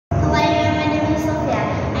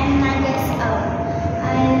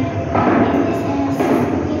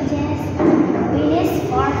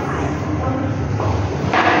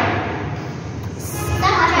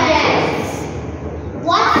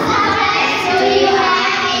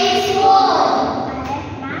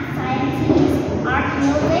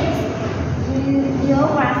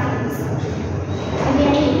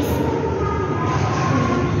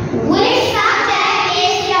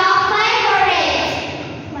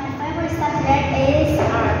subject is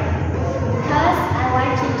art because I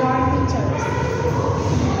like to draw pictures.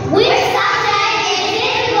 Which subject is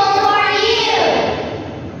difficult for you?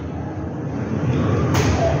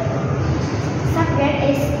 Subject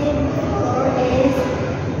is difficult is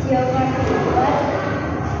geography, but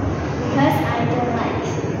because I don't like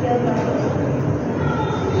geography.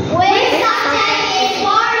 Which subject is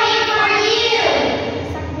boring for you?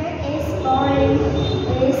 Subject is boring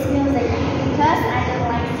is music because I don't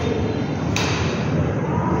like it.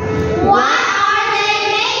 What are they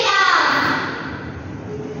made of?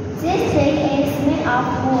 This thing is made of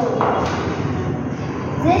wood.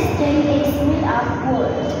 This thing is made of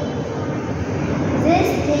wood. This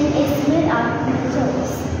thing is made of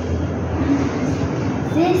metals.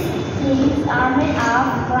 These things are made of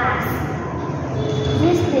glass.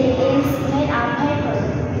 This thing is made of paper.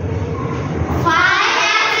 5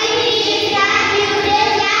 activities that you did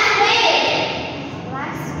last week.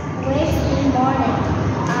 Last week in the morning,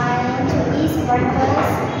 I went to eat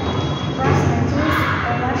breakfast, brush my teeth,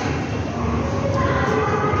 and wash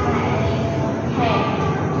my hair.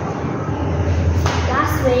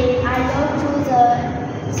 Last week, I go to the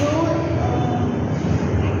zoo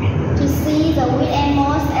to see the wild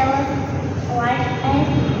animals,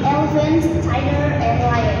 elephant, tiger, and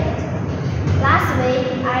lion. Last week,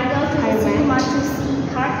 I go to the cinema to see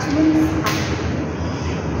cartoons.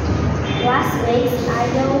 Last week, I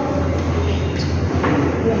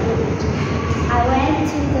went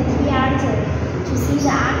to the theater to see the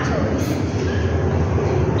actors.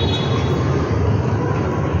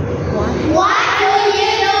 What do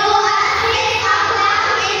you do at 6 o'clock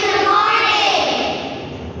in the morning?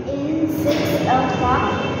 In 6 o'clock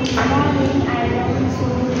in the morning, I went to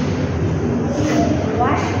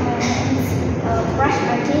wash my hands, brush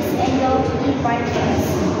my teeth, and go to eat breakfast.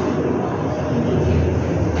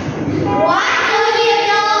 What do you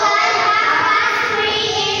do at 3:30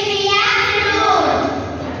 in the afternoon?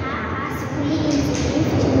 At 3 in the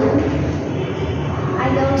afternoon, I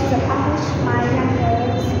go to the publish my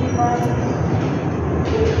youngest brother.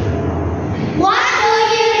 What do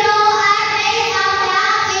you do at 8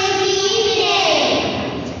 o'clock in the evening?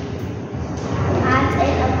 At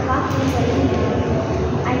 8 o'clock in the evening,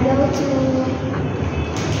 I go to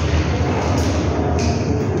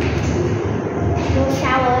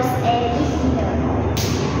showers and eat dinner.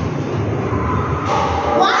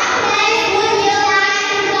 What place would you like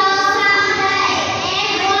to go someday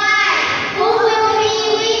and why? Who will be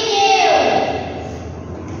with you?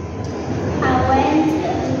 I went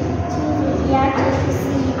to the theater to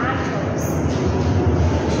see actors.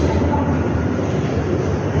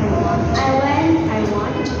 I went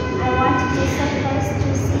to the circus to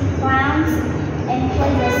see clowns and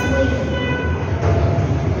play the swing.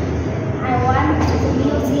 I went to the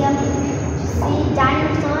museum to see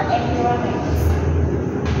dinosaurs and pyramids.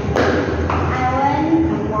 I went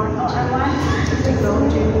to the zoo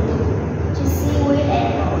to see wild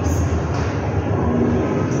animals.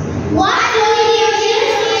 What do you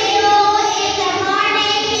usually do in the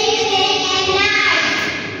morning, evening, and night?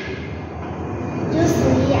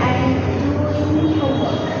 Usually I'm doing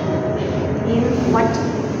homework.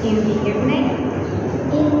 In the evening?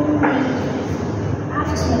 In the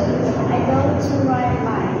afternoon, I go to ride a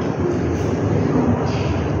bike.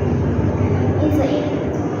 Usually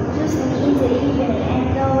in the evening, I'm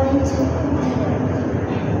going to cook dinner.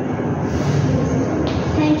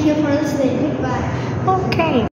 Thank you for listening. Goodbye. Okay.